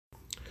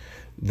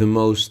The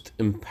most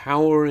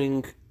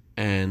empowering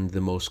and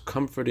the most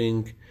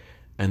comforting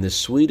and the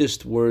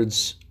sweetest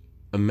words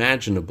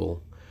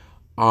imaginable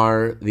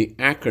are the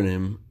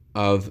acronym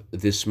of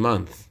this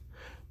month.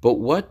 But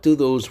what do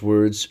those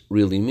words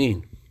really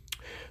mean?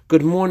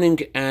 Good morning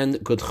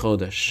and good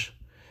Chodesh.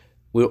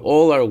 We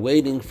all are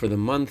waiting for the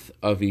month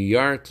of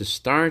Iyar to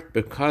start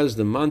because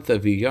the month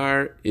of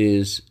Iyar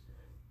is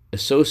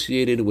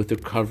associated with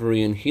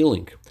recovery and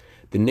healing.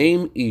 The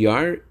name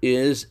Iyar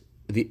is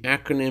the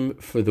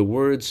acronym for the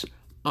words,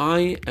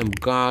 I am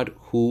God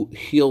who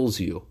heals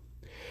you.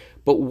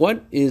 But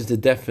what is the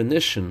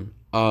definition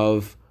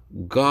of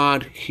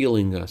God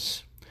healing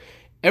us?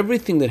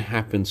 Everything that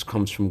happens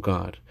comes from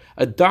God.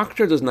 A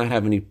doctor does not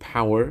have any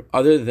power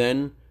other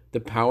than the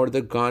power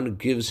that God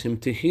gives him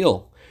to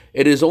heal.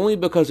 It is only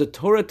because the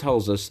Torah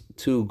tells us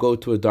to go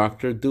to a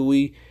doctor do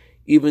we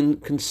even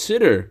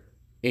consider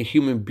a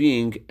human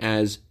being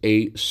as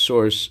a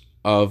source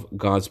of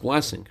God's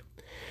blessing.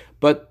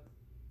 But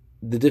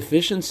the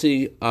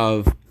deficiency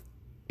of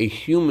a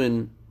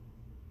human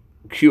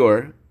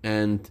cure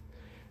and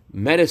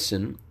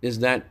medicine is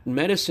that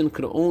medicine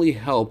can only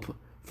help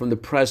from the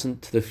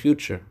present to the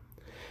future.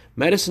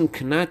 Medicine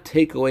cannot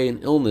take away an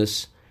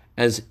illness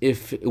as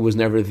if it was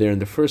never there in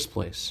the first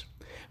place.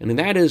 And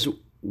that is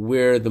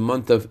where the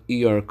month of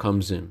Iyar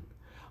comes in.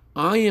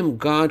 I am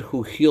God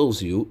who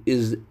heals you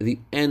is the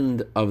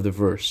end of the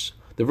verse.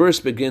 The verse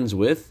begins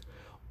with,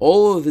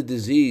 all of the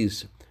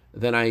disease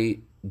that I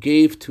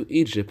gave to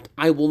Egypt,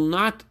 I will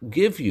not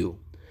give you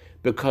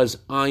because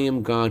I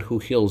am God who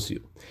heals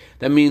you.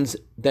 That means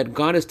that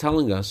God is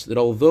telling us that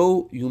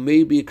although you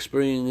may be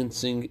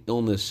experiencing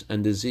illness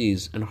and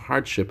disease and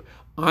hardship,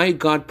 I,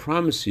 God,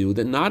 promise you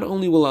that not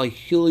only will I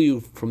heal you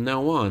from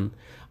now on,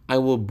 I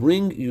will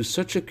bring you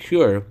such a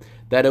cure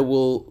that it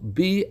will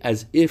be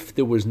as if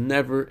there was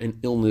never an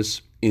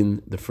illness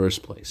in the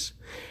first place.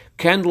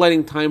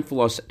 Candlelighting time for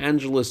Los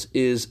Angeles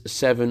is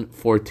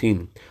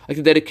 7:14. I'd like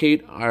to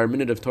dedicate our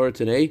minute of Torah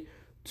today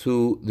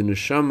to the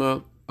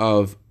neshama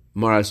of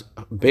Maras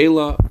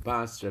Bela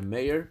Bas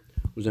Meir,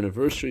 whose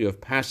anniversary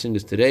of passing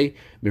is today.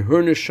 May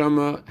her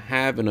neshama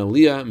have an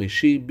aliyah, may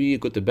she be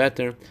good to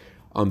better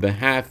on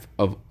behalf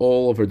of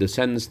all of her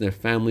descendants and their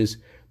families,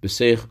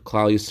 B'seich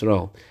Klal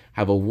Yisrael.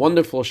 Have a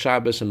wonderful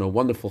Shabbos and a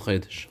wonderful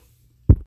Chodesh.